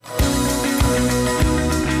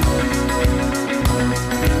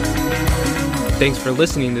Thanks for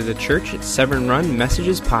listening to the Church at Severn Run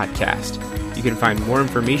Messages podcast. You can find more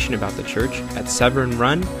information about the church at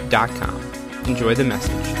severnrun.com. Enjoy the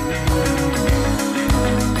message.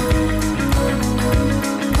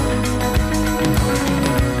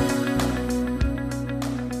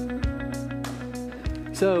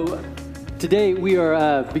 So today we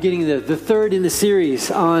are beginning the third in the series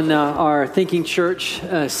on our Thinking Church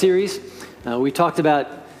series. We talked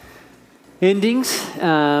about endings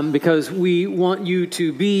because we want you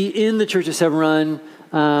to be in the Church at Severn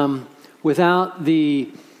Run without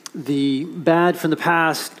the bad from the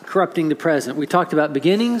past corrupting the present. We talked about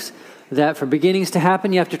beginnings, that for beginnings to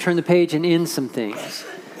happen, you have to turn the page and end some things.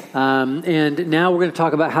 And now we're going to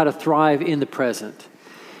talk about how to thrive in the present.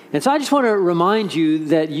 And so I just want to remind you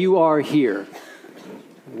that you are here.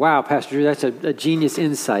 Wow, Pastor Drew, that's a genius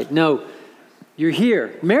insight. No, you're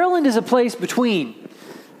here. Maryland is a place between.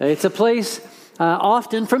 It's a place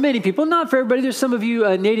often for many people, not for everybody. There's some of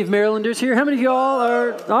you native Marylanders here. How many of you all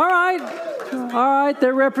are? All right,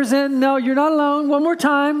 they're representing. No, you're not alone. One more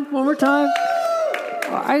time. All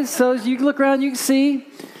right, so you can look around, you can see.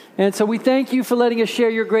 And so we thank you for letting us share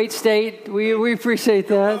your great state. We appreciate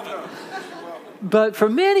that. But for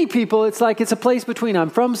many people, it's like it's a place between. I'm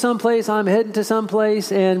from someplace, I'm heading to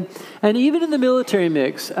someplace. And even in the military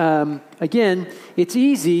mix, again, it's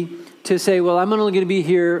easy to say, well, I'm only going to be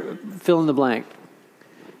here, fill in the blank.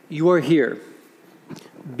 You are here.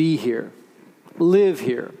 Be here. Live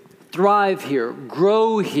here. Thrive here.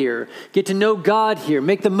 Grow here. Get to know God here.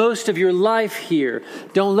 Make the most of your life here.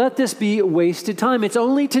 Don't let this be wasted time. It's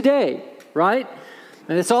only today, right?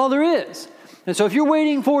 And it's all there is. And so if you're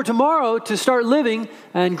waiting for tomorrow to start living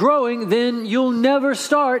and growing, then you'll never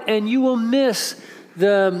start and you will miss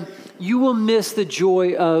the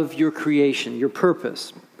joy of your creation, your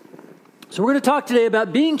purpose. So we're going to talk today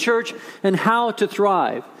about being church and how to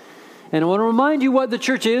thrive. And I want to remind you what the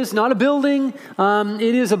church is, not a building,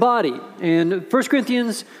 it is a body. And 1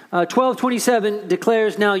 Corinthians 12:27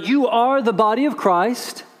 declares, now you are the body of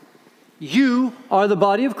Christ. You are the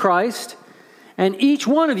body of Christ. And each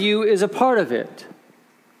one of you is a part of it.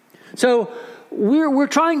 So we're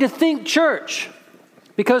trying to think church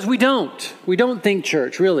because we don't. We don't think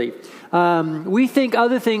church, really. We think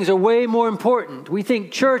other things are way more important. We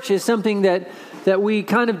think church is something that we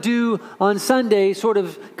kind of do on Sunday,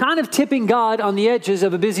 kind of tipping God on the edges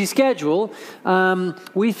of a busy schedule.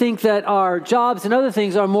 We think that our jobs and other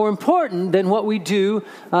things are more important than what we do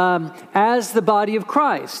as the body of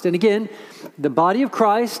Christ. And again, the body of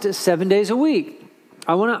Christ is 7 days a week.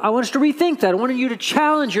 I want us to rethink that. I want you to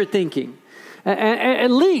challenge your thinking.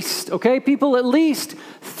 At least, okay, people at least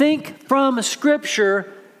think from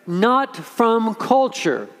Scripture, not from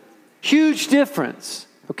culture. Huge difference,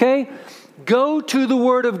 okay? Go to the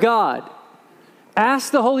Word of God.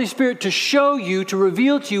 Ask the Holy Spirit to show you, to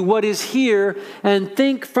reveal to you what is here, and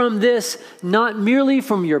think from this, not merely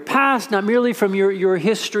from your past, not merely from your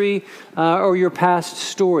history or your past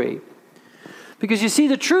story. Because you see,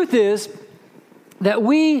 the truth is that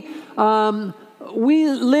we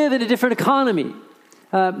live in a different economy.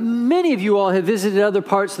 Many of you all have visited other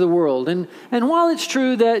parts of the world. And while it's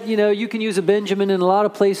true that, you can use a Benjamin in a lot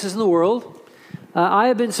of places in the world, I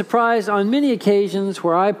have been surprised on many occasions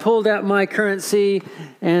where I pulled out my currency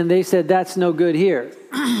and they said, that's no good here.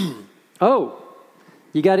 Oh,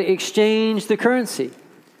 you got to exchange the currency.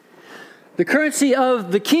 The currency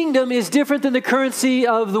of the kingdom is different than the currency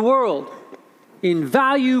of the world. In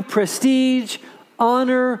value, prestige,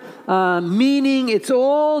 honor, meaning, it's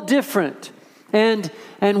all different. And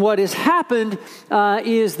what has happened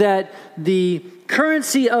is that the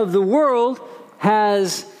currency of the world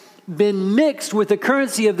has been mixed with the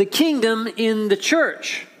currency of the kingdom in the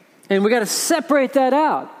church. And we got to separate that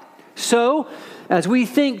out. So, as we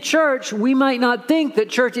think church, we might not think that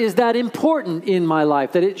church is that important in my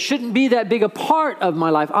life, that it shouldn't be that big a part of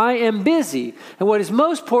my life. I am busy. And what is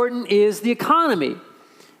most important is the economy.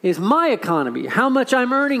 Is my economy, how much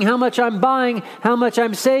I'm earning, how much I'm buying, how much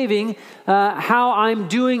I'm saving, how I'm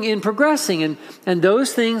doing in progressing. And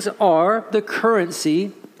those things are the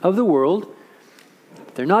currency of the world.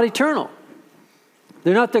 They're not eternal.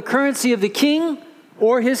 They're not the currency of the king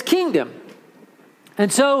or his kingdom.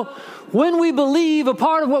 And so when we believe, a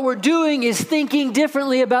part of what we're doing is thinking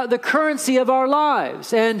differently about the currency of our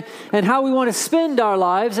lives and how we want to spend our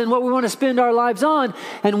lives and what we want to spend our lives on.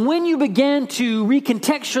 And when you begin to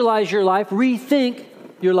recontextualize your life, rethink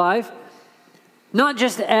your life, not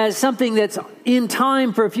just as something that's in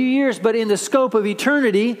time for a few years, but in the scope of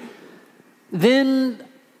eternity, then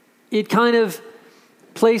it kind of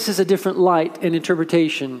places a different light and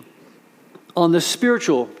interpretation on the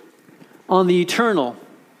spiritual, on the eternal,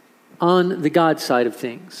 on the God side of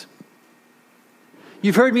things.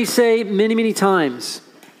 You've heard me say many, many times,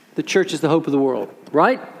 the church is the hope of the world,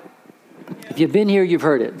 right? If you've been here, you've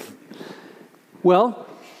heard it. Well,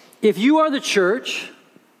 if you are the church,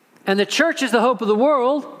 and the church is the hope of the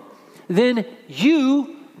world, then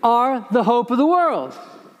you are the hope of the world.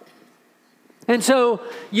 And so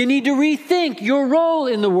you need to rethink your role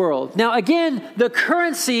in the world. Now, again, the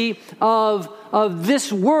currency of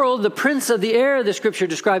this world, the prince of the air, the scripture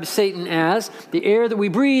describes Satan as, the air that we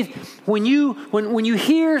breathe. When you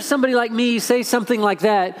hear somebody like me say something like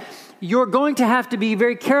that, you're going to have to be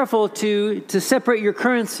very careful to separate your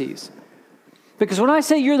currencies. Because when I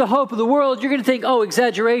say you're the hope of the world, you're going to think, oh,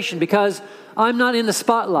 exaggeration, because I'm not in the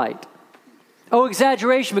spotlight. Oh,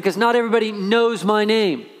 exaggeration, because not everybody knows my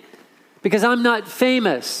name. Because I'm not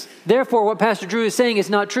famous. Therefore, what Pastor Drew is saying is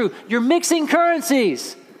not true. You're mixing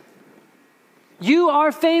currencies. You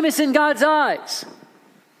are famous in God's eyes.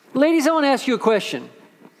 Ladies, I want to ask you a question.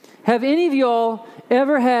 Have any of y'all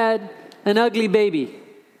ever had an ugly baby?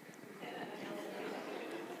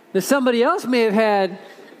 Now, somebody else may have had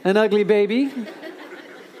an ugly baby.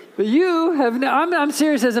 But you have, I'm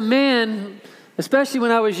serious, as a man, especially when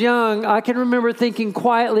I was young, I can remember thinking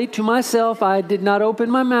quietly to myself, I did not open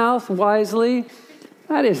my mouth wisely.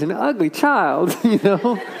 That is an ugly child,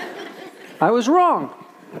 I was wrong.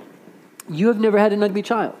 You have never had an ugly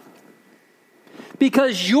child.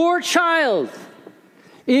 Because your child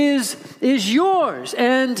is yours,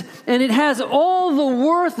 and it has all the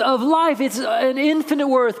worth of life. It's an infinite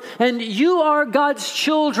worth, and you are God's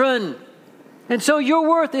children. And so your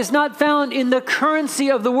worth is not found in the currency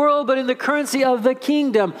of the world, but in the currency of the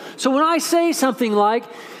kingdom. So when I say something like,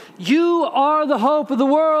 you are the hope of the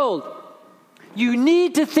world, you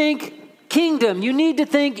need to think kingdom. You need to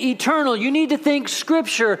think eternal. You need to think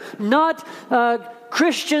scripture, not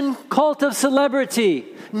Christian cult of celebrity.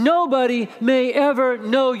 Nobody may ever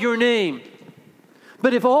know your name.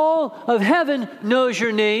 But if all of heaven knows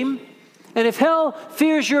your name, and if hell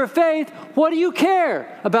fears your faith, what do you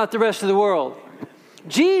care about the rest of the world?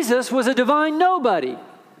 Jesus was a divine nobody.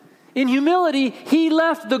 In humility, he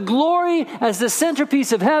left the glory as the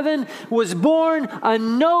centerpiece of heaven, was born a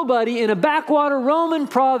nobody in a backwater Roman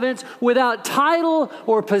province without title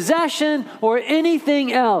or possession or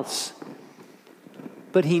anything else.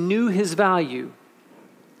 But he knew his value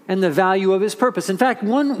and the value of his purpose. In fact,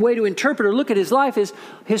 one way to interpret or look at his life is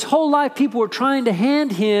his whole life people were trying to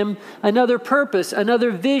hand him another purpose,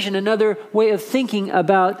 another vision, another way of thinking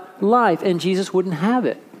about life, and Jesus wouldn't have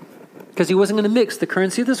it because he wasn't going to mix the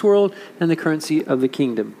currency of this world and the currency of the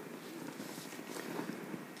kingdom.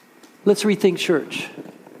 Let's rethink church.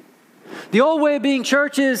 The old way of being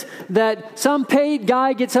church is that some paid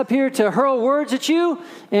guy gets up here to hurl words at you,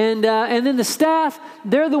 and then the staff,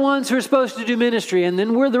 they're the ones who are supposed to do ministry. And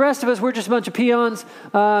then the rest of us, we're just a bunch of peons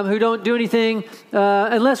who don't do anything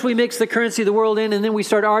unless we mix the currency of the world in, and then we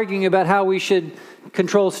start arguing about how we should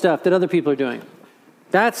control stuff that other people are doing.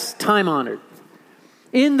 That's time-honored.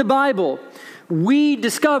 In the Bible, we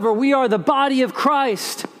discover we are the body of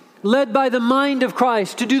Christ, led by the mind of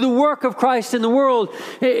Christ, to do the work of Christ in the world.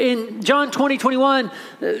 In John 20:21,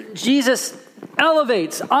 Jesus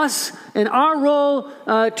elevates us and our role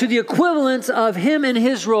to the equivalence of him and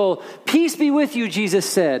his role. Peace be with you, Jesus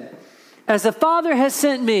said. As the Father has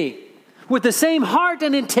sent me, with the same heart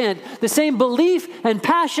and intent, the same belief and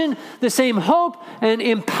passion, the same hope and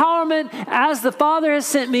empowerment, as the Father has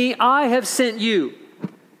sent me, I have sent you.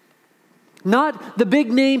 Not the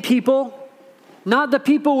big name people, not the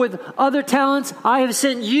people with other talents. I have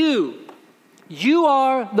sent you. You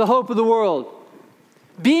are the hope of the world.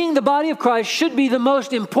 Being the body of Christ should be the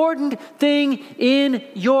most important thing in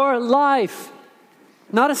your life.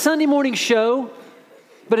 Not a Sunday morning show,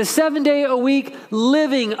 but a 7-day-a-week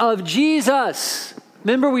living of Jesus.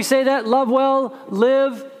 Remember we say that? Love well,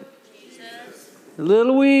 live. Jesus. A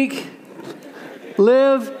little weak.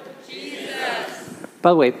 Live. Jesus. By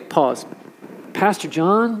the way, pause. Pastor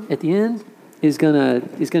John at the end is gonna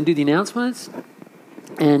do the announcements,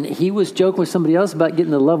 and he was joking with somebody else about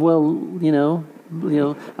getting the love well,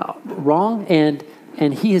 wrong, and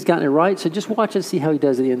he has gotten it right. So just watch and see how he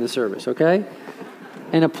does at the end of the service, okay?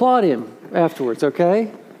 And applaud him afterwards,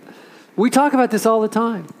 okay? We talk about this all the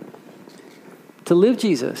time. To live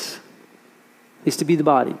Jesus is to be the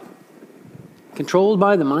body, controlled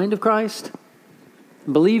by the mind of Christ,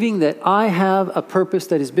 believing that I have a purpose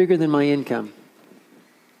that is bigger than my income.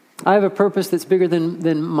 I have a purpose that's bigger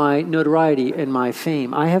than my notoriety and my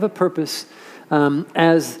fame. I have a purpose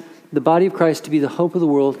as the body of Christ to be the hope of the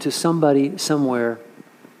world to somebody, somewhere,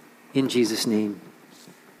 in Jesus' name.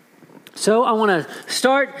 So I want to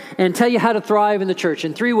start and tell you how to thrive in the church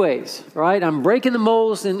in 3 ways, right? I'm breaking the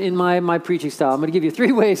molds in my preaching style. I'm going to give you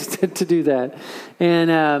 3 ways to do that.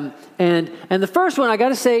 And the first one, I got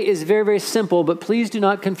to say, is very, very simple, but please do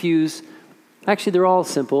not confuse. Actually, they're all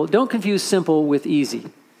simple. Don't confuse simple with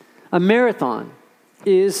easy. A marathon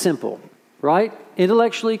is simple, right?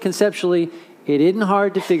 Intellectually, conceptually, it isn't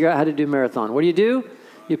hard to figure out how to do a marathon. What do?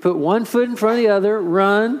 You put one foot in front of the other,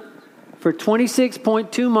 run for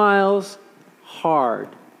 26.2 miles, hard.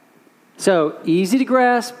 So easy to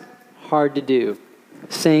grasp, hard to do.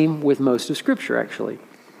 Same with most of Scripture, actually.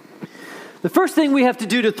 The first thing we have to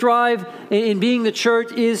do to thrive in being the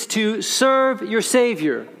church is to serve your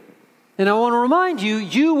Savior. And I want to remind you,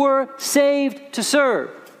 you were saved to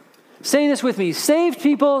serve. Say this with me. Saved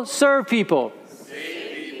people serve people.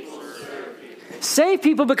 Saved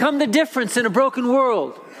people become the difference in a broken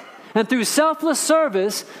world. And through selfless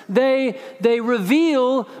service, they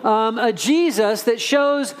reveal a Jesus that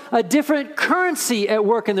shows a different currency at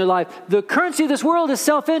work in their life. The currency of this world is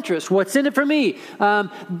self-interest. What's in it for me?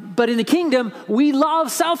 But in the kingdom, we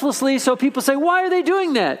love selflessly, so people say, why are they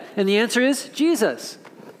doing that? And the answer is Jesus.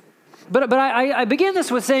 But I begin this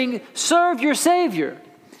with saying, serve your Savior.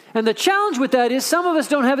 And the challenge with that is some of us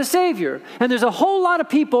don't have a Savior. And there's a whole lot of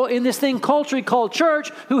people in this thing culturally called church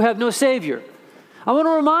who have no Savior. I want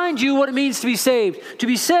to remind you what it means to be saved. To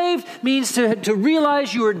be saved means to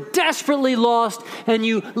realize you are desperately lost and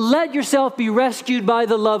you let yourself be rescued by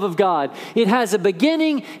the love of God. It has a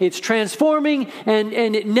beginning, it's transforming, and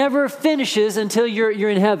it never finishes until you're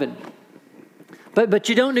in heaven. But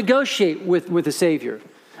you don't negotiate with a Savior.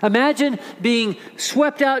 Imagine being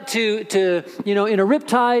swept out to in a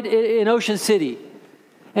riptide in Ocean City.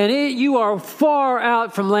 And you are far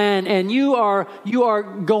out from land, and you are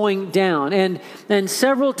going down. And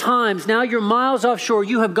several times, now you're miles offshore,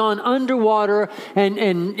 you have gone underwater,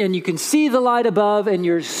 and you can see the light above, and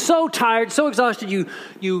you're so tired, so exhausted,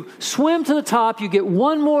 you swim to the top, you get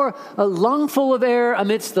one more lungful of air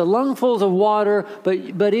amidst the lungfuls of water,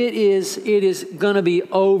 but it is going to be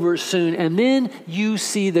over soon. And then you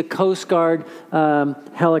see the Coast Guard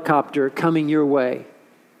helicopter coming your way.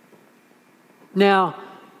 Now,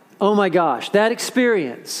 oh my gosh, that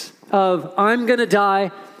experience of I'm going to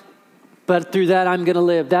die, but through that I'm going to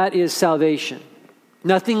live, that is salvation.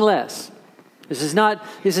 Nothing less. This is not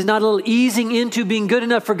a little easing into being good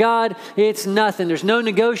enough for God. It's nothing. There's no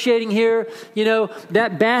negotiating here.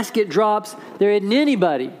 That basket drops. There isn't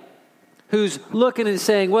anybody who's looking and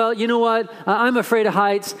saying, well, you know what? I'm afraid of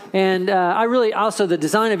heights, and I really also, the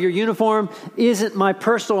design of your uniform isn't my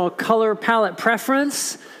personal color palette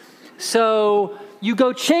preference. So you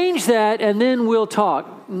go change that, and then we'll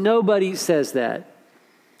talk. Nobody says that.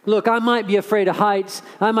 Look, I might be afraid of heights.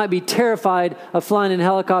 I might be terrified of flying in a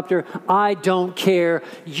helicopter. I don't care.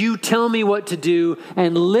 You tell me what to do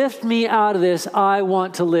and lift me out of this. I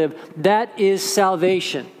want to live. That is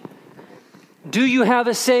salvation. Do you have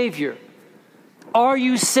a Savior? Are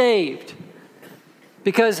you saved?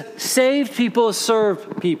 Because saved people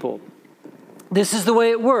serve people. This is the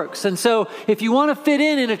way it works. And so if you want to fit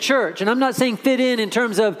in a church, and I'm not saying fit in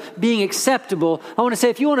terms of being acceptable. I want to say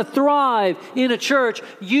if you want to thrive in a church,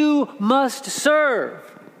 you must serve.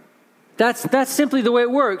 That's simply the way it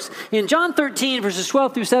works. In John 13, verses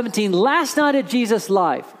 12 through 17, last night of Jesus'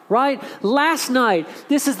 life, right? Last night,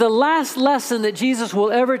 this is the last lesson that Jesus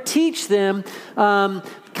will ever teach them, kind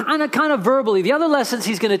of verbally. The other lessons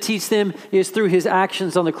he's going to teach them is through his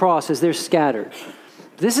actions on the cross as they're scattered.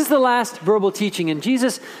 This is the last verbal teaching, and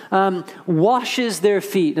Jesus washes their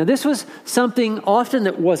feet. Now, this was something often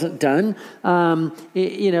that wasn't done,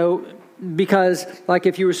 because like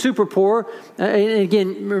if you were super poor, and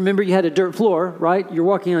again, remember you had a dirt floor, right? You're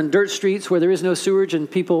walking on dirt streets where there is no sewage, and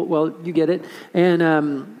people, well, you get it, and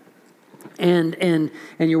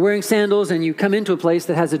you're wearing sandals, and you come into a place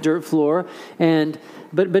that has a dirt floor,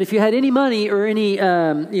 But if you had any money or any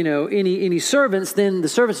servants, then the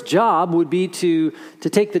servant's job would be to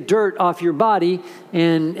take the dirt off your body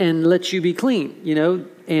and let you be clean,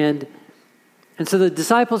 And so the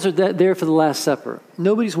disciples are there for the Last Supper.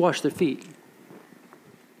 Nobody's washed their feet.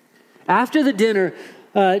 After the dinner,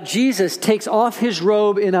 Jesus takes off his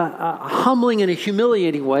robe in a humbling and a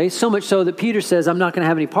humiliating way, so much so that Peter says, I'm not going to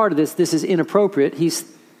have any part of this. This is inappropriate. He's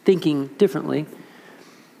thinking differently.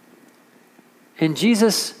 And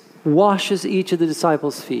Jesus washes each of the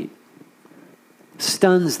disciples' feet,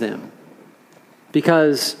 stuns them,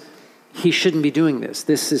 because he shouldn't be doing this.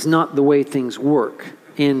 This is not the way things work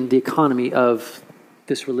in the economy of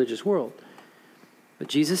this religious world. But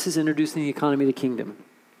Jesus is introducing the economy of the kingdom.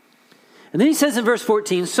 And then he says in verse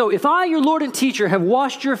 14, so if I, your Lord and teacher, have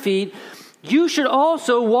washed your feet, you should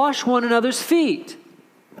also wash one another's feet.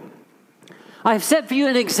 I have set for you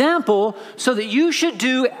an example so that you should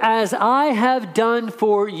do as I have done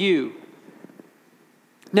for you.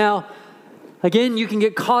 Now, again, you can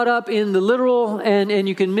get caught up in the literal and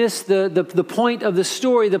you can miss the point of the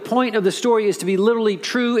story. The point of the story is to be literally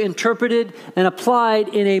true, interpreted, and applied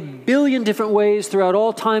in a billion different ways throughout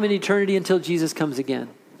all time and eternity until Jesus comes again.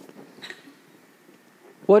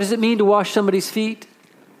 What does it mean to wash somebody's feet?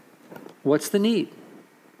 What's the need?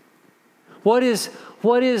 What is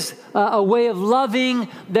a way of loving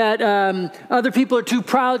that other people are too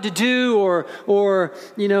proud to do, or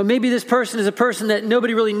maybe this person is a person that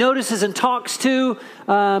nobody really notices and talks to.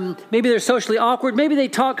 Maybe they're socially awkward. Maybe they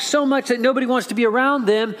talk so much that nobody wants to be around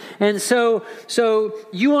them, and so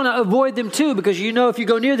you want to avoid them too, because you know if you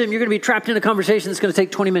go near them, you're going to be trapped in a conversation that's going to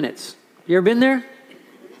take 20 minutes. You ever been there?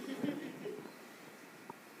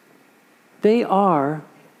 They are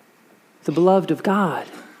the beloved of God.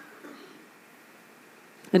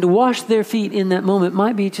 And to wash their feet in that moment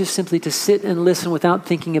might be just simply to sit and listen without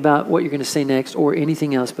thinking about what you're going to say next or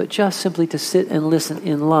anything else, but just simply to sit and listen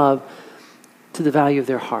in love to the value of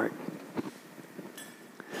their heart.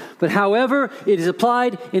 But however it is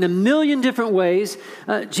applied in a million different ways,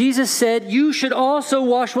 Jesus said, you should also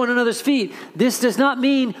wash one another's feet. This does not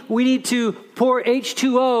mean we need to pour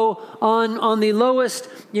H2O on the lowest,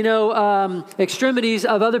 extremities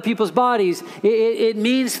of other people's bodies. It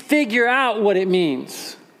means figure out what it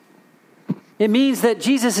means. It means that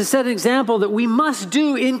Jesus has set an example that we must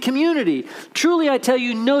do in community. Truly, I tell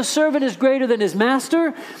you, no servant is greater than his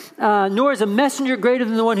master, nor is a messenger greater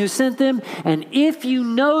than the one who sent them. And if you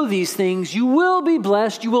know these things, you will be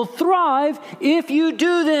blessed. You will thrive if you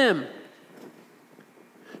do them.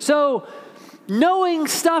 So, knowing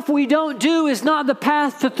stuff we don't do is not the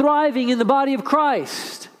path to thriving in the body of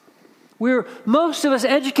Christ. We're, most of us,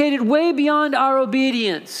 educated way beyond our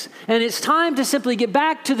obedience. And it's time to simply get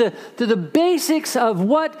back to the basics of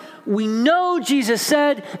what we know Jesus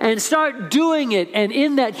said and start doing it. And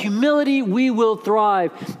in that humility, we will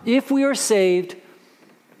thrive. If we are saved,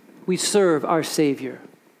 we serve our Savior.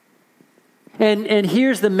 And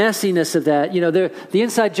here's the messiness of that. The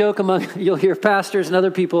inside joke you'll hear pastors and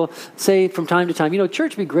other people say from time to time,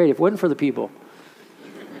 church would be great if it wasn't for the people.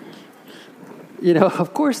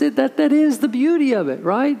 Of course, that is the beauty of it,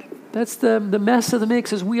 right? That's the mess of the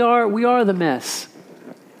mix, is we are the mess.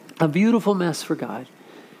 A beautiful mess for God.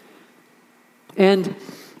 And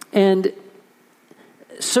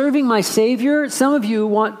serving my Savior, some of you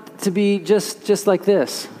want to be just like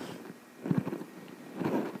this.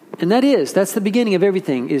 And that's the beginning of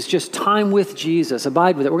everything, is just time with Jesus.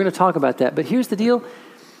 Abide with it. We're going to talk about that. But here's the deal.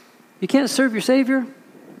 You can't serve your Savior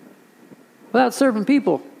without serving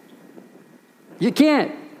people. You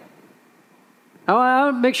can't. I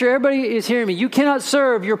want to make sure everybody is hearing me. You cannot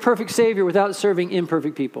serve your perfect Savior without serving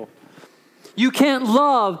imperfect people. You can't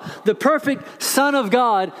love the perfect Son of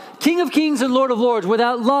God, King of Kings and Lord of Lords,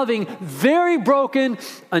 without loving very broken,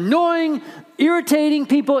 annoying, irritating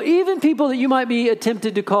people, even people that you might be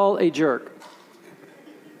tempted to call a jerk.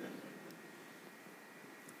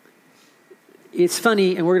 It's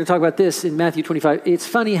funny, and we're going to talk about this in Matthew 25. It's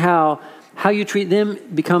funny how you treat them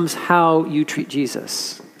becomes how you treat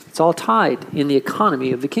Jesus. It's all tied in the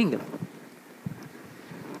economy of the kingdom.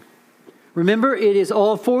 Remember, it is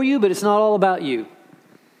all for you, but it's not all about you.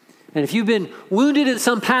 And if you've been wounded in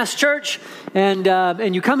some past church and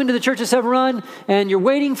you come into the church at Seven Run and you're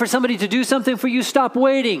waiting for somebody to do something for you, stop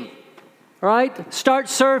waiting. All right? Start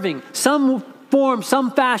serving. Some form,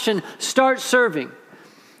 some fashion, start serving.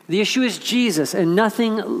 The issue is Jesus and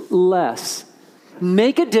nothing less.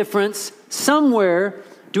 Make a difference somewhere,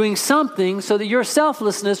 doing something so that your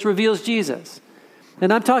selflessness reveals Jesus.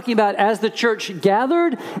 And I'm talking about as the church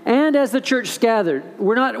gathered and as the church scattered.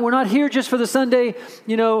 We're not here just for the Sunday,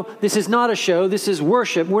 this is not a show, this is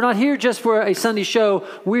worship. We're not here just for a Sunday show.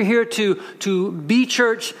 We're here to be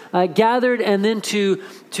church gathered and then to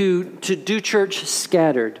do church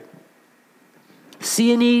scattered.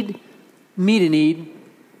 See a need, meet a need,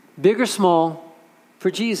 big or small, for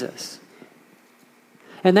Jesus.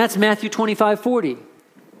 And that's Matthew 25:40.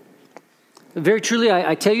 Very truly,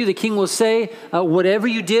 I tell you, the king will say, whatever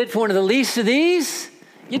you did for one of the least of these,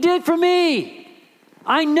 you did for me.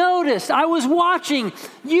 I noticed. I was watching.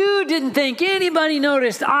 You didn't think anybody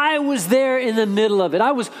noticed. I was there in the middle of it.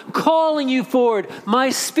 I was calling you forward. My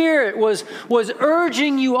spirit was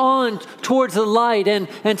urging you on towards the light and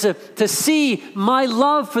to see my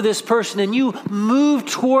love for this person. And you moved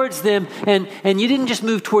towards them. And you didn't just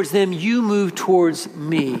move towards them. You moved towards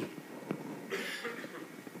me.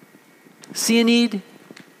 See a need,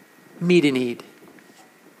 meet a need.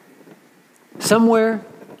 somewhere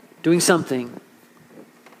doing something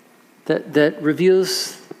that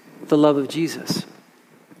reveals the love of Jesus.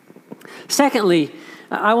 Secondly,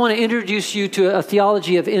 I want to introduce you to a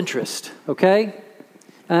theology of interest, okay?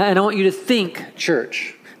 And I want you to think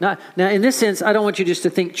church. Now, in this sense, I don't want you just to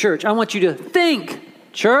think church. I want you to think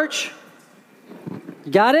church.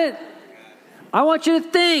 You got it? I want you to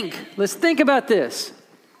think. Let's think about this.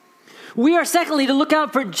 We are, secondly, to look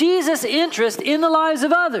out for Jesus' interest in the lives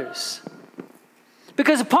of others.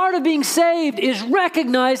 Because a part of being saved is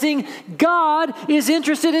recognizing God is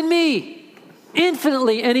interested in me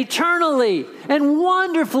infinitely and eternally and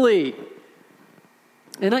wonderfully.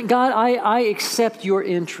 And God, I accept your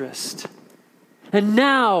interest. And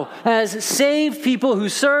now, as saved people who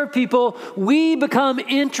serve people, we become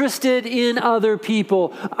interested in other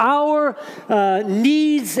people. Our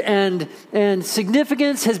needs and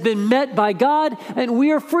significance has been met by God, and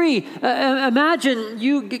we are free. Imagine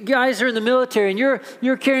you guys are in the military, and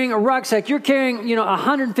you're carrying a rucksack. You're carrying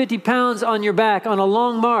 150 pounds on your back on a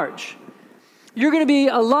long march. You're going to be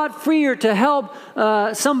a lot freer to help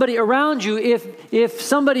somebody around you if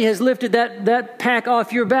somebody has lifted that pack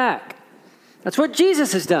off your back. That's what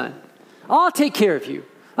Jesus has done. I'll take care of you.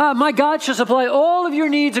 My God shall supply all of your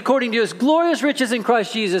needs according to his glorious riches in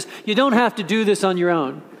Christ Jesus. You don't have to do this on your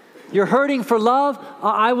own. You're hurting for love.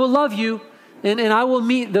 I will love you, and I will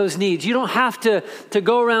meet those needs. You don't have to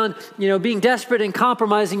go around, being desperate and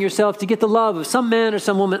compromising yourself to get the love of some man or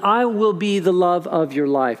some woman. I will be the love of your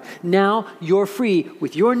life. Now you're free.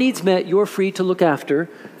 With your needs met, you're free to look after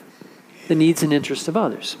the needs and interests of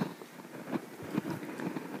others.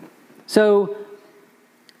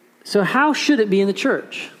 So how should it be in the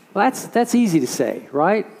church? Well, that's easy to say,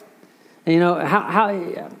 right? And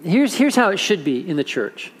here's how it should be in the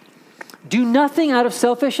church. Do nothing out of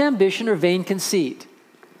selfish ambition or vain conceit.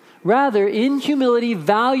 Rather, in humility,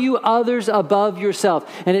 value others above yourself.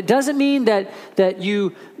 And it doesn't mean that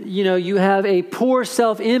you have a poor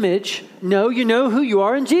self-image. No, you know who you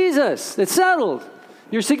are in Jesus. It's settled.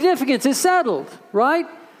 Your significance is settled, right?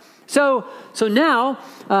 So now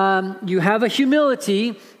you have a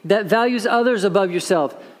humility that values others above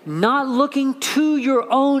yourself, not looking to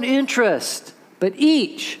your own interest, but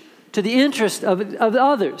each to the interest of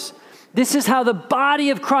others. This is how the body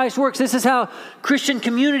of Christ works. This is how Christian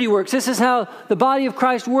community works. This is how the body of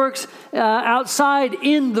Christ works outside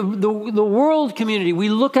in the world community. We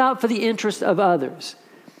look out for the interest of others.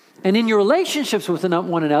 And in your relationships with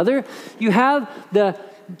one another, you have the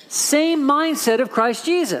same mindset of Christ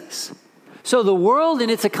Jesus. So the world in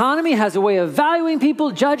its economy has a way of valuing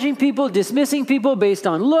people, judging people, dismissing people based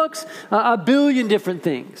on looks, a billion different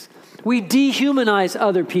things. We dehumanize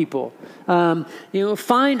other people,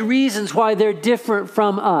 find reasons why they're different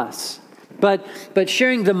from us. But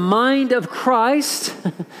sharing the mind of Christ,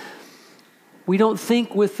 we don't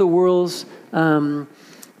think with the world's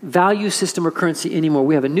value system or currency anymore.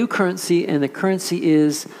 We have a new currency, and the currency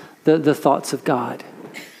is the thoughts of God.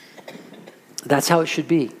 That's how it should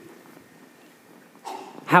be.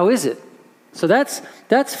 How is it? So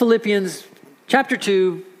that's Philippians chapter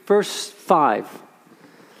 2, verse 5.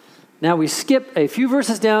 Now we skip a few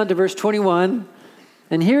verses down to verse 21,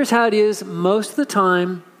 and here's how it is most of the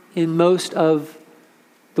time in most of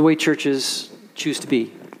the way churches choose to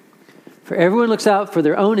be. For everyone looks out for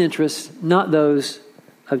their own interests, not those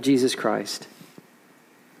of Jesus Christ.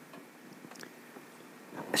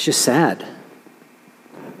 It's just sad.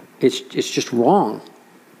 It's just wrong.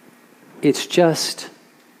 It's just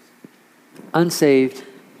unsaved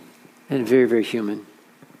and very, very human.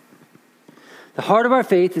 The heart of our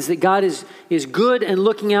faith is that God is good and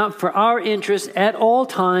looking out for our interests at all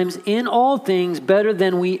times, in all things, better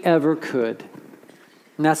than we ever could.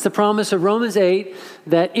 And that's the promise of Romans 8,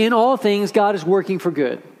 that in all things, God is working for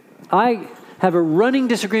good. I have a running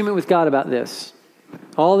disagreement with God about this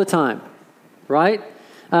all the time, right?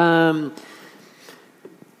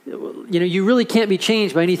 You really can't be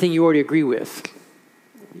changed by anything you already agree with.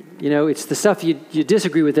 It's the stuff you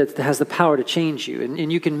disagree with that has the power to change you.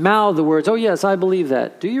 And you can mouth the words, oh yes, I believe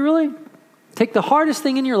that. Do you really? Take the hardest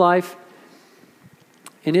thing in your life,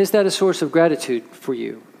 and is that a source of gratitude for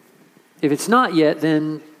you? If it's not yet,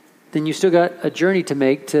 then you still got a journey to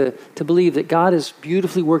make to believe that God is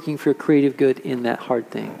beautifully working for a creative good in that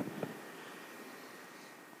hard thing.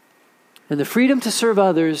 And the freedom to serve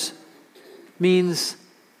others means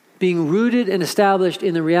being rooted and established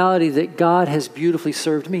in the reality that God has beautifully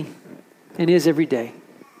served me and is every day.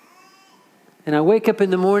 And I wake up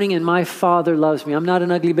in the morning and my Father loves me. I'm not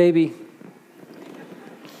an ugly baby.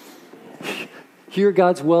 You're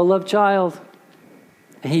God's well-loved child.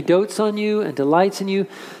 And he dotes on you and delights in you.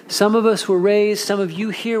 Some of you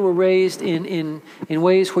here were raised in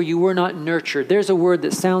ways where you were not nurtured. There's a word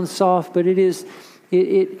that sounds soft, but it is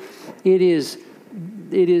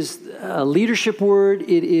a leadership word.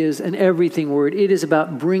 It is an everything word. It is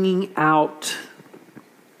about bringing out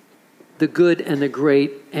the good and the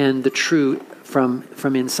great and the true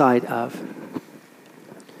from inside of.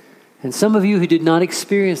 And some of you who did not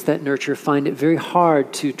experience that nurture find it very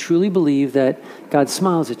hard to truly believe that God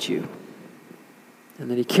smiles at you and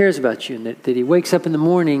that he cares about you and that he wakes up in the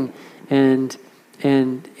morning and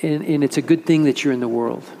it's a good thing that you're in the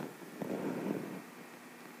world.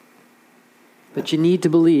 But you need to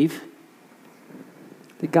believe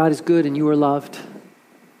that God is good and you are loved.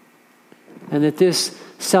 And that this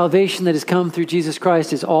salvation that has come through Jesus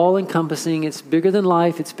Christ is all-encompassing. It's bigger than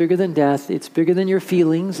life. It's bigger than death. It's bigger than your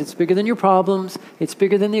feelings. It's bigger than your problems. It's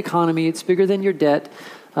bigger than the economy. It's bigger than your debt.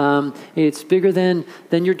 It's bigger than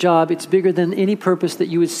your job. It's bigger than any purpose that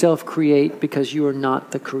you would self-create because you are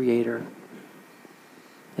not the creator.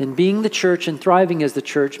 And being the church and thriving as the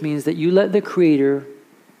church means that you let the Creator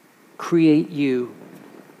create you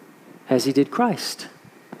as he did Christ.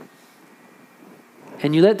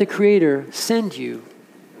 And you let the Creator send you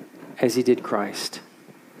as he did Christ.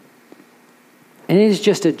 And it is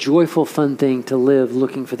just a joyful, fun thing to live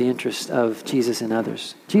looking for the interest of Jesus in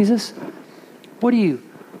others. Jesus, what are you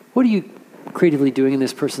creatively doing in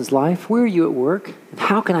this person's life? Where are you at work? And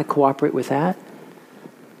how can I cooperate with that?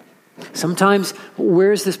 Sometimes,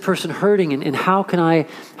 where is this person hurting, and how can I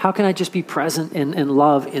just be present and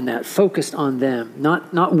love in that, focused on them, not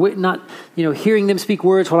hearing them speak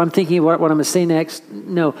words while I'm thinking about what I'm going to say next.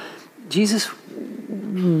 No, Jesus,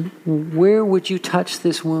 where would you touch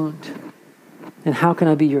this wound, and how can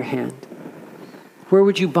I be your hand? Where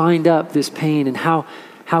would you bind up this pain, and how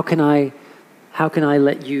can I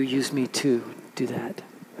let you use me to do that?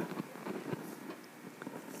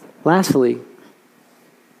 Lastly,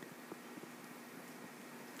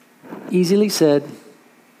 easily said,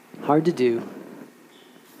 hard to do.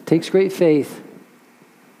 Takes great faith.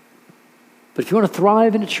 But if you want to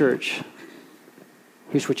thrive in a church,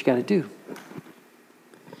 here's what you got to do.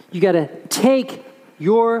 You got to take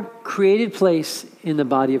your created place in the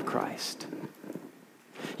body of Christ.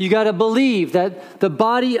 You got to believe that the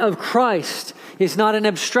body of Christ is not an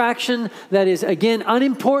abstraction that is, again,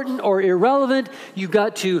 unimportant or irrelevant. You've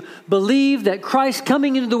got to believe that Christ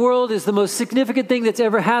coming into the world is the most significant thing that's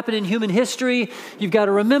ever happened in human history. You've got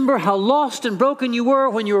to remember how lost and broken you were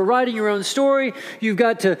when you were writing your own story. You've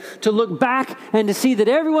got to look back and to see that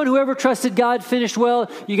everyone who ever trusted God finished well.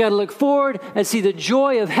 You got to look forward and see the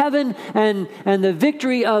joy of heaven and the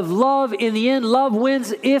victory of love. In the end, love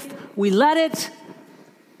wins if we let it.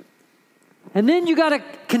 And then you got to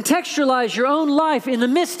contextualize your own life in the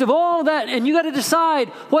midst of all of that, and you got to decide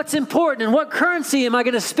what's important and what currency am I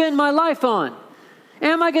going to spend my life on.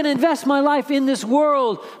 Am I going to invest my life in this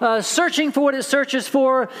world, searching for what it searches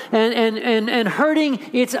for and hurting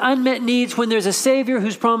its unmet needs when there's a Savior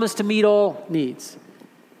who's promised to meet all needs?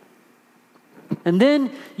 And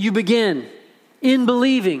then you begin in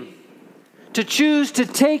believing to choose to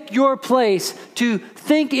take your place, to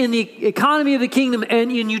think in the economy of the kingdom,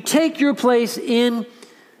 and you take your place in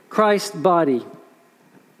Christ's body.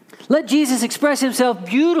 Let Jesus express himself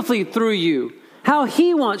beautifully through you, how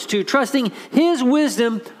he wants to, trusting his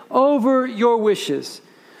wisdom over your wishes.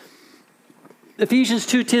 Ephesians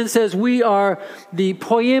 2:10 says, we are the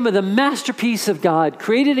poema, the masterpiece of God,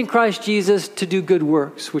 created in Christ Jesus to do good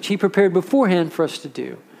works, which he prepared beforehand for us to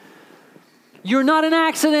do. You're not an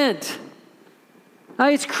accident.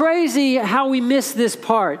 It's crazy how we miss this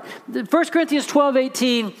part. 1 Corinthians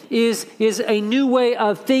 12:18 is a new way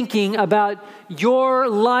of thinking about your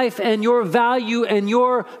life and your value and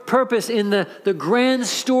your purpose in the grand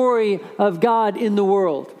story of God in the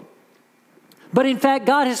world. But in fact,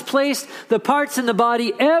 God has placed the parts in the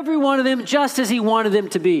body, every one of them, just as he wanted them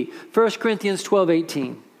to be. 1 Corinthians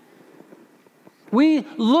 12:18. We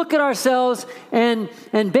look at ourselves and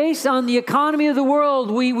based on the economy of the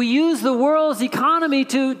world, we use the world's economy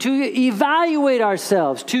to evaluate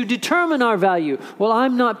ourselves, to determine our value. Well,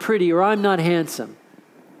 I'm not pretty or I'm not handsome.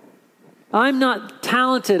 I'm not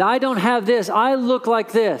talented. I don't have this. I look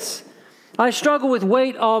like this. I struggle with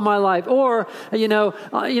weight all my life. Or,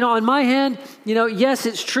 on my hand, yes,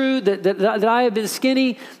 it's true that I have been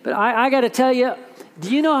skinny, but I got to tell you, do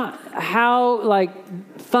you know how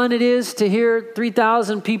fun it is to hear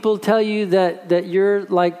 3,000 people tell you that you're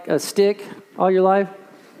like a stick all your life?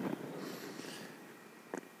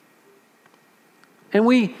 And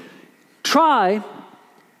we try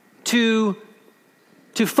to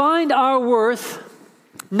find our worth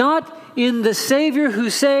not in the Savior who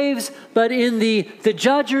saves, but in the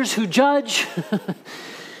judgers who judge.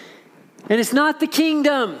 And it's not the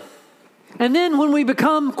kingdom. And then when we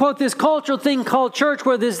become, quote, this cultural thing called church,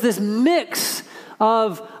 where there's this mix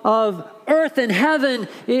of earth and heaven,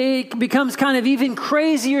 it becomes kind of even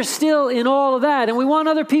crazier still in all of that. And we want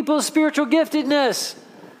other people's spiritual giftedness.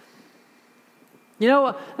 You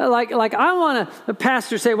know, like I want a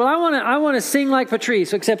pastor say, well, I want to sing like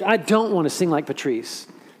Patrice, except I don't want to sing like Patrice,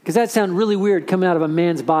 because that sounds really weird coming out of a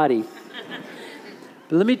man's body.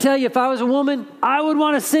 But let me tell you, if I was a woman, I would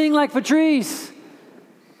want to sing like Patrice.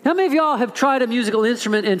 How many of y'all have tried a musical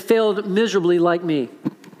instrument and failed miserably like me? I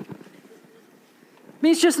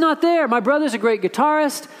mean, it's just not there. My brother's a great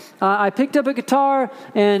guitarist. I picked up a guitar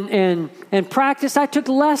and practiced. I took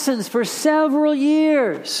lessons for several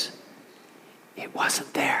years. It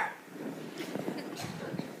wasn't there.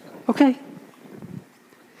 Okay.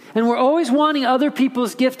 And we're always wanting other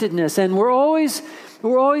people's giftedness, and we're always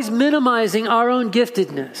minimizing our own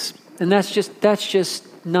giftedness. And that's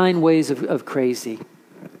just 9 ways of crazy.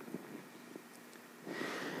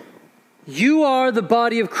 You are the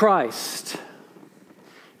body of Christ.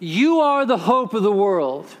 You are the hope of the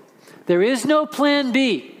world. There is no plan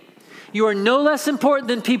B. You are no less important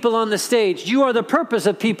than people on the stage. You are the purpose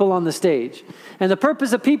of people on the stage. And the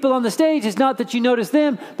purpose of people on the stage is not that you notice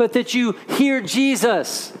them, but that you hear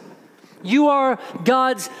Jesus. You are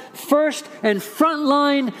God's first and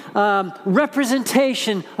frontline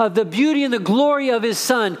representation of the beauty and the glory of His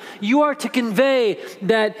Son. You are to convey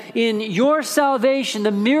that in your salvation,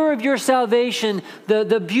 the mirror of your salvation,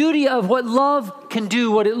 the beauty of what love can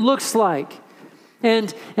do, what it looks like.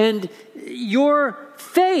 And your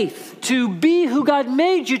faith to be who God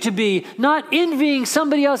made you to be, not envying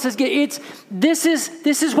somebody else's gift. This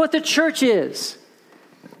is what the church is.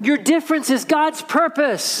 Your difference is God's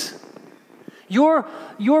purpose. Your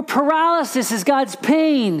paralysis is God's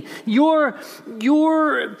pain. Your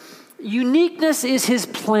uniqueness is His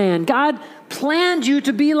plan. God planned you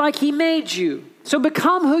to be like He made you. So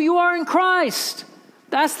become who you are in Christ.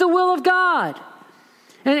 That's the will of God.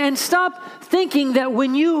 And stop thinking that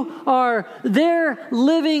when you are there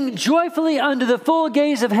living joyfully under the full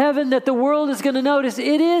gaze of heaven that the world is going to notice.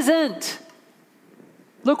 It isn't.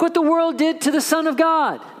 Look what the world did to the Son of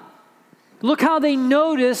God. Look how they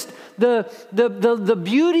noticed the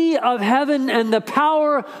beauty of heaven and the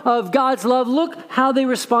power of God's love. Look how they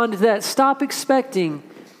responded to that. Stop expecting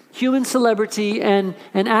human celebrity and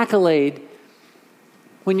accolade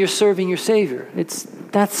when you're serving your Savior.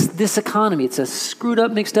 That's this economy. It's a screwed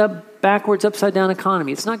up, mixed up, backwards, upside down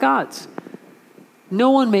economy. It's not God's.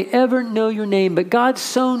 No one may ever know your name, but God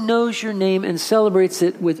so knows your name and celebrates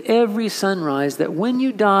it with every sunrise that when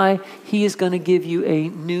you die, He is going to give you a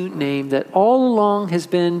new name that all along has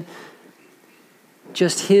been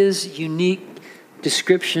just His unique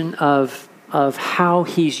description of how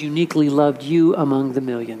He's uniquely loved you among the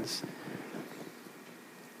millions.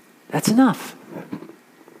 That's enough.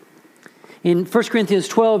 In 1 Corinthians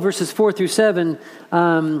 12, verses 4 through 7,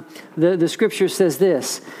 the scripture says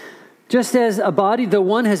this: just as a body, though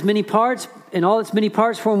one has many parts, and all its many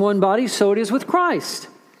parts form one body, so it is with Christ.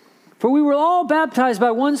 For we were all baptized by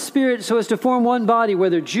one Spirit so as to form one body,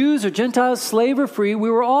 whether Jews or Gentiles, slave or free, we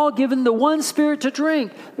were all given the one Spirit to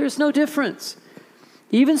drink. There's no difference.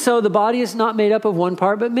 Even so, the body is not made up of one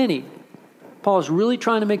part, but many. Paul is really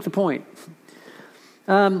trying to make the point.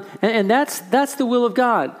 And that's the will of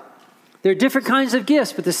God. There are different kinds of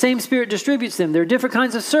gifts, but the same Spirit distributes them. There are different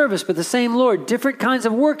kinds of service, but the same Lord. Different kinds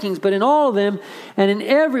of workings, but in all of them and in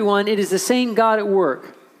everyone, it is the same God at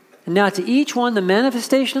work. And now to each one, the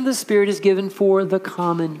manifestation of the Spirit is given for the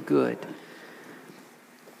common good.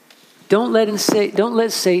 Don't let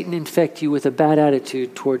Satan infect you with a bad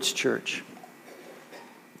attitude towards church.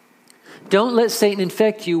 Don't let Satan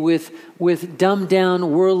infect you with dumbed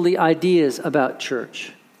down worldly ideas about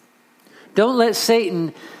church. Don't let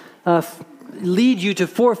Satan lead you to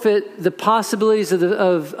forfeit the possibilities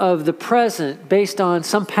of the present based on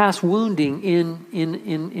some past wounding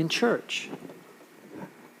in church.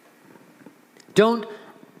 Don't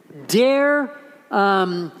dare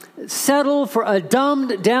settle for a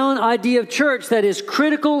dumbed down idea of church that is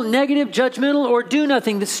critical, negative, judgmental, or do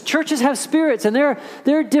nothing. The churches have spirits, and there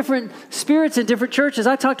are different spirits in different churches.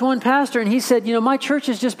 I talked to one pastor, and he said, my church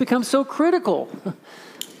has just become so critical.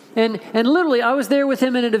 And literally, I was there with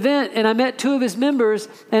him at an event, and I met 2 of his members,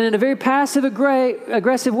 and in a very passive,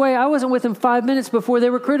 aggressive way, I wasn't with them 5 minutes before they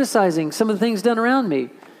were criticizing some of the things done around me.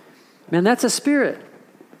 Man, that's a spirit.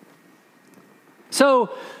 So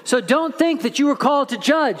don't think that you were called to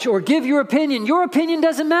judge or give your opinion. Your opinion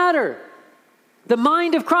doesn't matter. The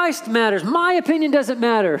mind of Christ matters. My opinion doesn't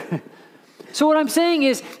matter. So what I'm saying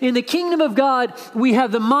is, in the kingdom of God, we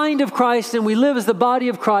have the mind of Christ and we live as the body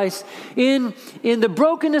of Christ. In the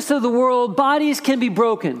brokenness of the world, bodies can be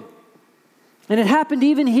broken. And it happened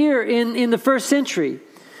even here in the first century.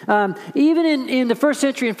 Even in the first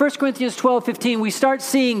century, in 1 Corinthians 12:15, we start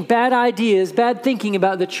seeing bad ideas, bad thinking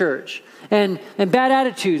about the church, and bad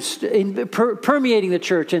attitudes permeating the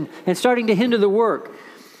church and starting to hinder the work.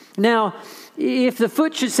 Now, if the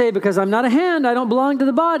foot should say, because I'm not a hand, I don't belong to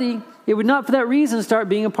the body, it would not for that reason start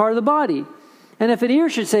being a part of the body. And if an ear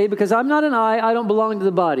should say, because I'm not an eye, I don't belong to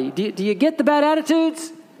the body. Do you get the bad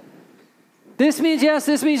attitudes? This means yes,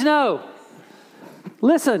 this means no.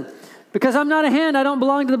 Listen, because I'm not a hand, I don't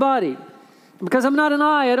belong to the body. Because I'm not an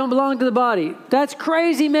eye, I don't belong to the body. That's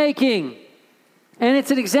crazy making. And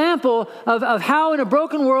it's an example of how in a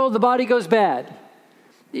broken world the body goes bad.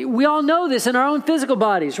 We all know this in our own physical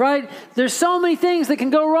bodies, right? There's so many things that can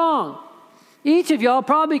go wrong. Each of y'all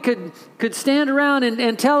probably could stand around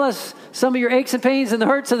and tell us some of your aches and pains and the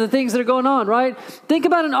hurts of the things that are going on, right? Think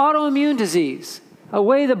about an autoimmune disease, a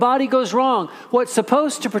way the body goes wrong. What's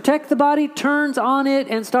supposed to protect the body turns on it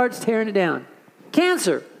and starts tearing it down.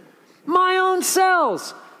 Cancer, my own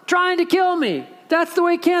cells trying to kill me. That's the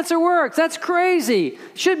way cancer works. That's crazy.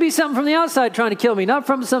 Should be something from the outside trying to kill me, not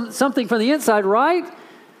from something from the inside, right?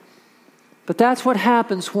 But that's what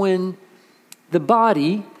happens when the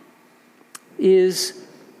body is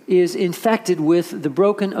infected with the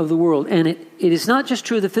broken of the world. And it is not just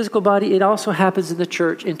true of the physical body, it also happens in the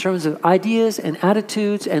church in terms of ideas and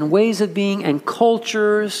attitudes and ways of being and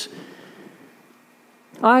cultures.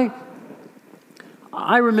 I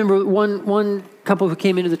remember one couple who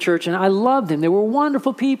came into the church, and I loved them. They were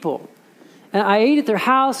wonderful people. And I ate at their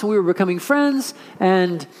house, and we were becoming friends,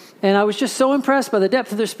 and I was just so impressed by the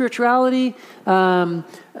depth of their spirituality. And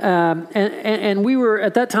we were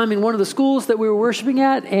at that time in one of the schools that we were worshiping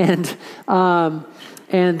at, and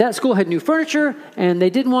that school had new furniture, and they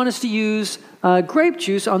didn't want us to use grape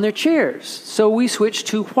juice on their chairs. So we switched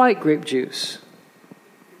to white grape juice,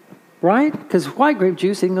 right? Because white grape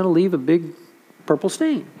juice isn't going to leave a big purple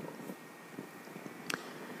stain.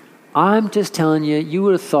 I'm just telling you, you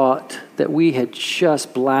would have thought that we had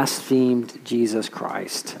just blasphemed Jesus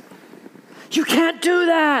Christ. You can't do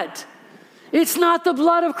that. It's not the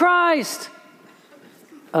blood of Christ.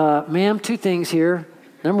 Ma'am, two things here.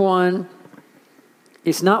 Number one,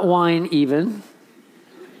 it's not wine even.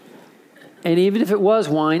 And even if it was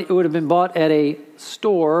wine, it would have been bought at a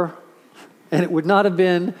store, and it would not have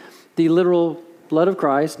been the literal blood of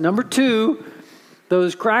Christ. Number two,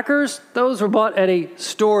 those crackers, those were bought at a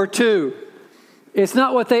store too. It's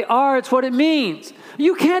not what they are, it's what it means.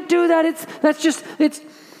 You can't do that.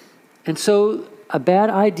 And so a bad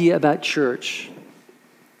idea about church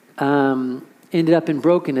ended up in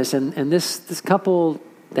brokenness. And this couple,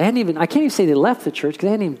 they hadn't even, I can't even say they left the church because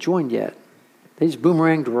they hadn't even joined yet. They just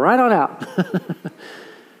boomeranged right on out.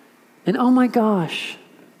 And oh my gosh,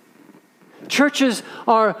 churches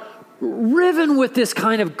are riven with this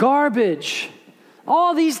kind of garbage.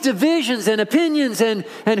 All these divisions and opinions and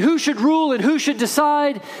who should rule and who should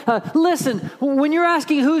decide. Listen, when you're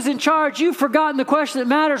asking who's in charge, you've forgotten the question that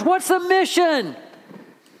matters. What's the mission?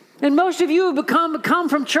 And most of you have come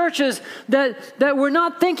from churches that were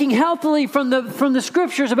not thinking healthily from the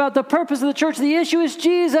scriptures about the purpose of the church. The issue is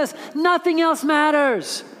Jesus. Nothing else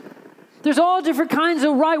matters. There's all different kinds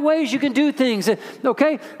of right ways you can do things.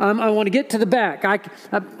 Okay, I want to get to the back.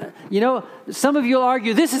 Some of you will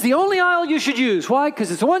argue this is the only aisle you should use. Why?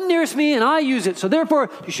 Because it's the one nearest me and I use it. So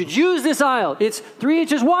therefore, you should use this aisle. It's 3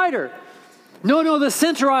 inches wider. No, the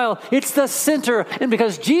center aisle. It's the center. And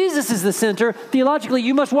because Jesus is the center, theologically,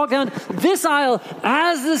 you must walk down this aisle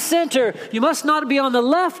as the center. You must not be on the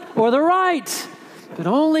left or the right, but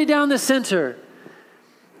only down the center.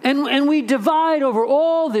 And we divide over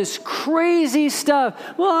all this crazy stuff.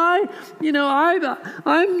 Well,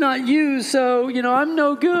 I'm not you, so, I'm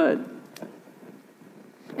no good.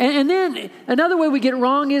 And then another way we get it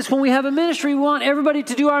wrong is when we have a ministry, we want everybody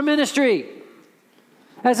to do our ministry.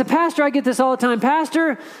 As a pastor, I get this all the time.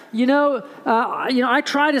 Pastor, I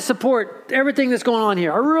try to support everything that's going on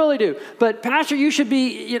here. I really do. But pastor, you should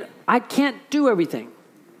be, I can't do everything.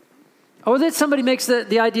 Or that somebody makes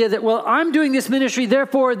the idea that, well, I'm doing this ministry,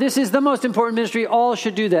 therefore this is the most important ministry, all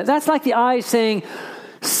should do that. That's like the eye saying,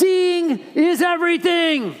 seeing is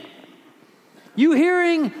everything. You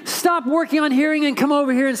hearing, stop working on hearing and come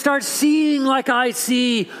over here and start seeing like I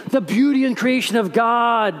see the beauty and creation of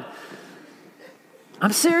God.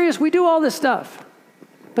 I'm serious, we do all this stuff.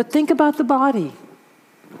 But think about the body.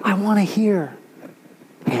 I want to hear,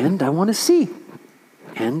 and I want to see,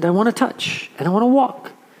 and I want to touch, and I want to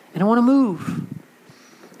walk. And I want to move.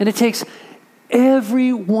 And it takes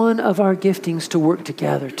every one of our giftings to work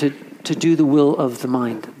together to do the will of the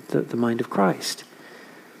mind of Christ.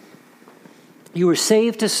 You were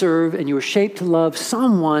saved to serve, and you were shaped to love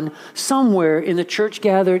someone, somewhere in the church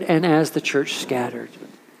gathered and as the church scattered.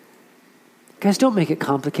 Guys, don't make it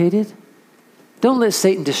complicated. Don't let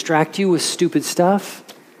Satan distract you with stupid stuff.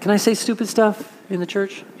 Can I say stupid stuff in the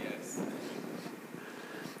church? Yes.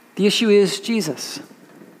 The issue is Jesus.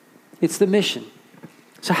 It's the mission.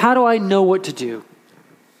 So how do I know what to do?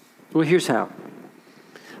 Well, here's how.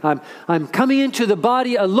 I'm coming into the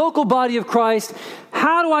body, a local body of Christ.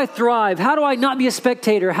 How do I thrive? How do I not be a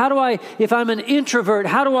spectator? How do I, if I'm an introvert,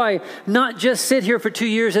 how do I not just sit here for 2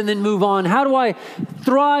 years and then move on? How do I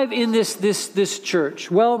thrive in this church?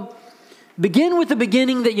 Well, begin with the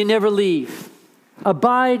beginning that you never leave.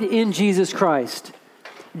 Abide in Jesus Christ.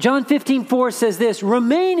 John 15:4 says this,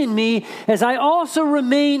 remain in me as I also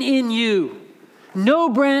remain in you. No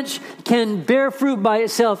branch can bear fruit by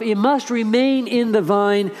itself. It must remain in the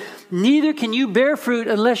vine. Neither can you bear fruit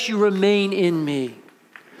unless you remain in me.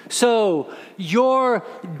 So, your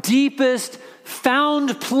deepest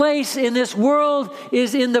found place in this world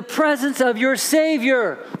is in the presence of your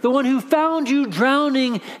Savior, the one who found you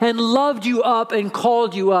drowning and loved you up and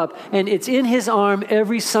called you up. And it's in His arm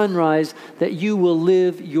every sunrise that you will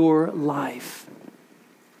live your life.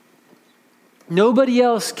 Nobody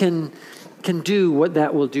else can do what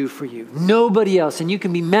that will do for you. Nobody else. And you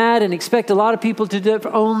can be mad and expect a lot of people to do it,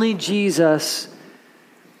 but only Jesus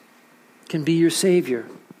can be your Savior.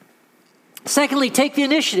 Secondly, take the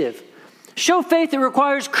initiative. Show faith that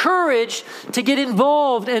requires courage to get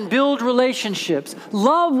involved and build relationships.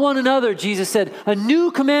 Love one another, Jesus said. A new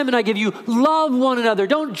commandment I give you, love one another.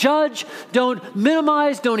 Don't judge, don't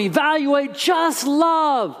minimize, don't evaluate, just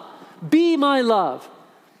love. Be my love.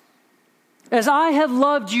 As I have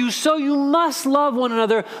loved you, so you must love one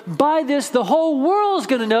another. By this, the whole world is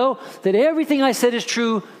going to know that everything I said is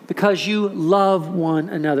true because you love one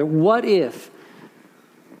another. What if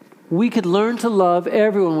we could learn to love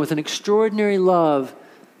everyone with an extraordinary love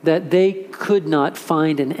that they could not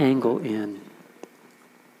find an angle in?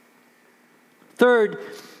 Third,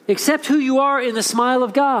 accept who you are in the smile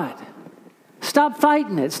of God. Stop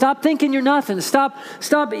fighting it. Stop thinking you're nothing. Stop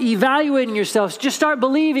evaluating yourself. Just start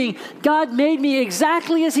believing God made me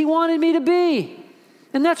exactly as He wanted me to be.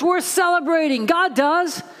 And that's worth celebrating. God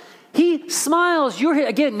does. He smiles.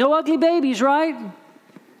 Again, no ugly babies, right?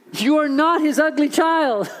 You are not His ugly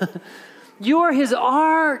child. You are His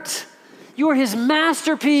art. You are His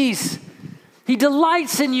masterpiece. He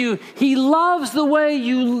delights in you. He loves the way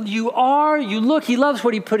you are, you look. He loves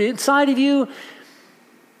what He put inside of you.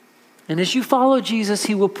 And as you follow Jesus,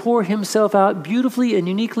 He will pour Himself out beautifully and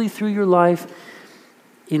uniquely through your life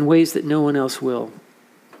in ways that no one else will.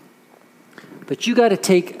 But you got to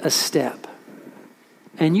take a step.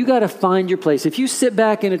 And you got to find your place. If you sit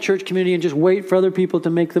back in a church community and just wait for other people to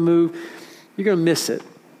make the move, you're going to miss it.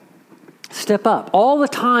 Step up. All the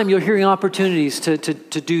time you're hearing opportunities to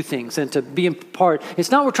do things and to be a part.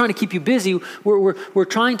 It's not we're trying to keep you busy. We're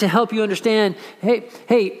trying to help you understand, hey,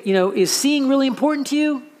 is seeing really important to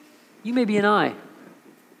you? You may be an eye.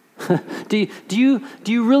 Do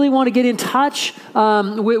you really want to get in touch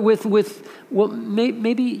with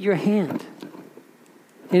maybe your hand?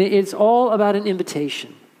 And it's all about an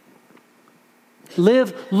invitation.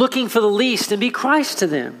 Live looking for the least and be Christ to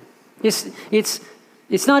them. It's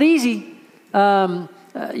not easy. It's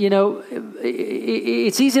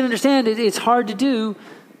easy to understand. It's hard to do.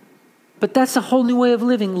 But that's a whole new way of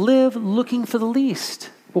living. Live looking for the least.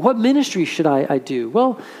 Well, what ministry should I do?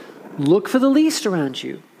 Well, look for the least around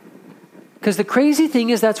you. Because the crazy thing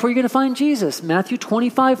is that's where you're going to find Jesus. Matthew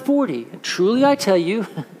 25:40. Truly I tell you,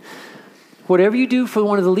 whatever you do for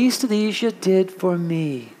one of the least of these, you did for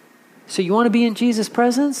me. So you want to be in Jesus'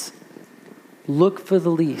 presence? Look for the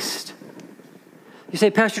least. You say,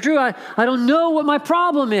 Pastor Drew, I don't know what my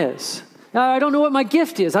problem is. I don't know what my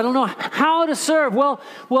gift is. I don't know how to serve. Well,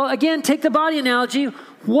 again, take the body analogy.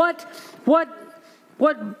 What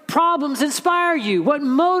problems inspire you? What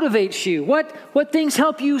motivates you? What things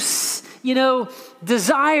help you,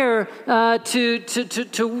 desire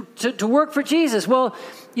to work for Jesus? Well,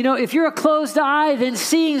 if you're a closed eye, then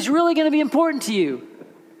seeing is really going to be important to you.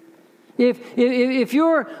 If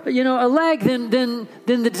you're a leg, then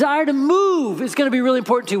the desire to move is going to be really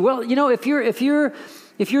important to you. Well,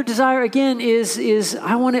 if your desire again is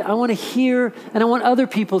I want to hear, and I want other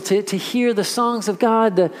people to hear the songs of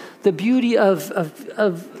God, the beauty of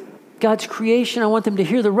God's creation. I want them to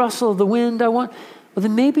hear the rustle of the wind. Well,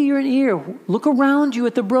 then maybe you're an ear. Look around you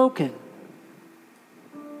at the broken.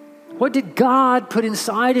 What did God put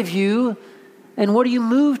inside of you, and what do you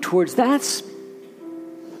move towards? That's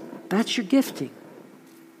That's your gifting.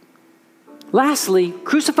 Lastly,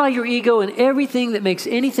 crucify your ego and everything that makes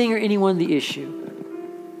anything or anyone the issue.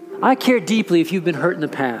 I care deeply if you've been hurt in the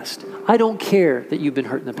past. I don't care that you've been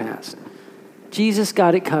hurt in the past. Jesus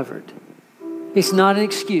got it covered. It's not an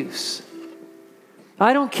excuse.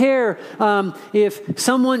 I don't care if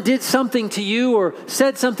someone did something to you or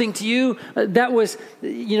said something to you that was,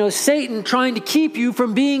 Satan trying to keep you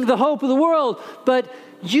from being the hope of the world. But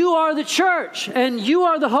you are the church, and you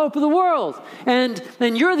are the hope of the world, and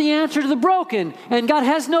you're the answer to the broken, and God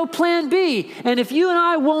has no plan B. And if you and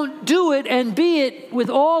I won't do it and be it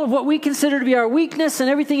with all of what we consider to be our weakness and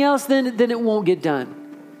everything else, then it won't get done.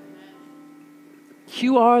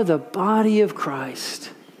 You are the body of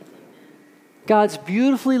Christ. God's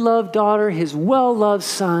beautifully loved daughter, his well-loved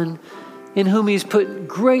son, in whom he's put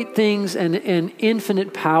great things and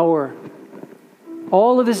infinite power.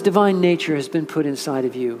 All of his divine nature has been put inside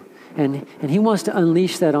of you. And he wants to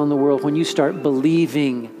unleash that on the world when you start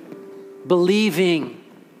believing,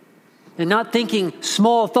 and not thinking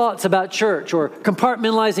small thoughts about church or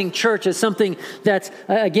compartmentalizing church as something that's,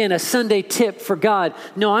 again, a Sunday tip for God.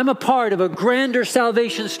 No, I'm a part of a grander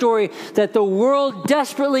salvation story that the world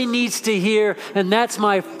desperately needs to hear, and that's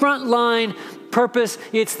my frontline purpose.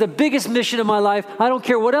 It's the biggest mission of my life. I don't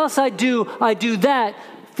care what else I do that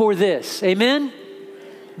for this. Amen?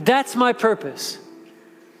 That's my purpose.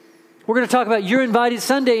 We're going to talk about You're Invited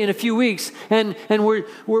Sunday in a few weeks, and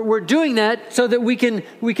we're doing that so that we can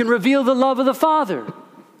reveal the love of the Father.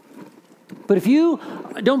 But if you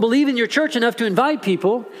don't believe in your church enough to invite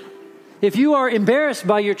people, if you are embarrassed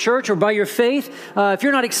by your church or by your faith, if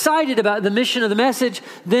you're not excited about the mission of the message,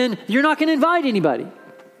 then you're not going to invite anybody.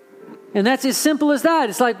 And that's as simple as that.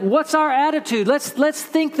 It's like, what's our attitude? Let's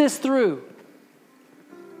think this through.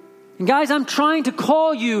 And guys, I'm trying to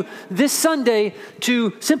call you this Sunday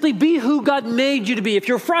to simply be who God made you to be. If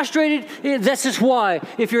you're frustrated, this is why.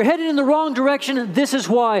 If you're headed in the wrong direction, this is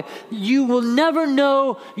why. You will never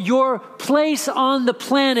know your place on the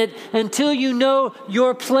planet until you know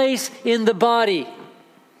your place in the body.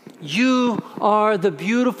 You are the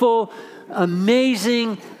beautiful,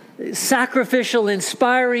 amazing, sacrificial,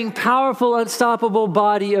 inspiring, powerful, unstoppable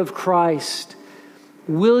body of Christ.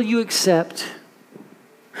 Will you accept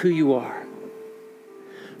who you are?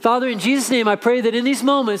 Father, in Jesus' name, I pray that in these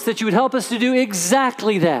moments that you would help us to do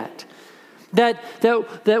exactly that.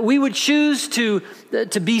 That we would choose to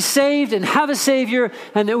be saved and have a Savior,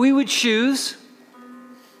 and that we would choose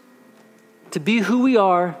to be who we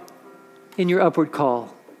are in your upward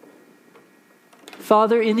call.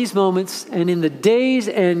 Father, in these moments and in the days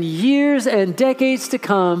and years and decades to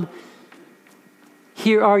come,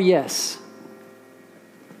 hear our yes.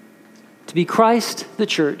 To be Christ, the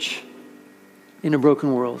church, in a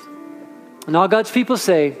broken world. And all God's people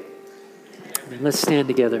say, let's stand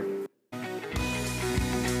together.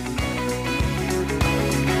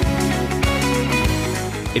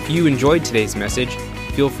 If you enjoyed today's message,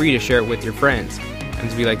 feel free to share it with your friends. And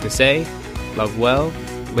as we like to say, love well,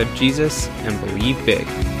 live Jesus, and believe big.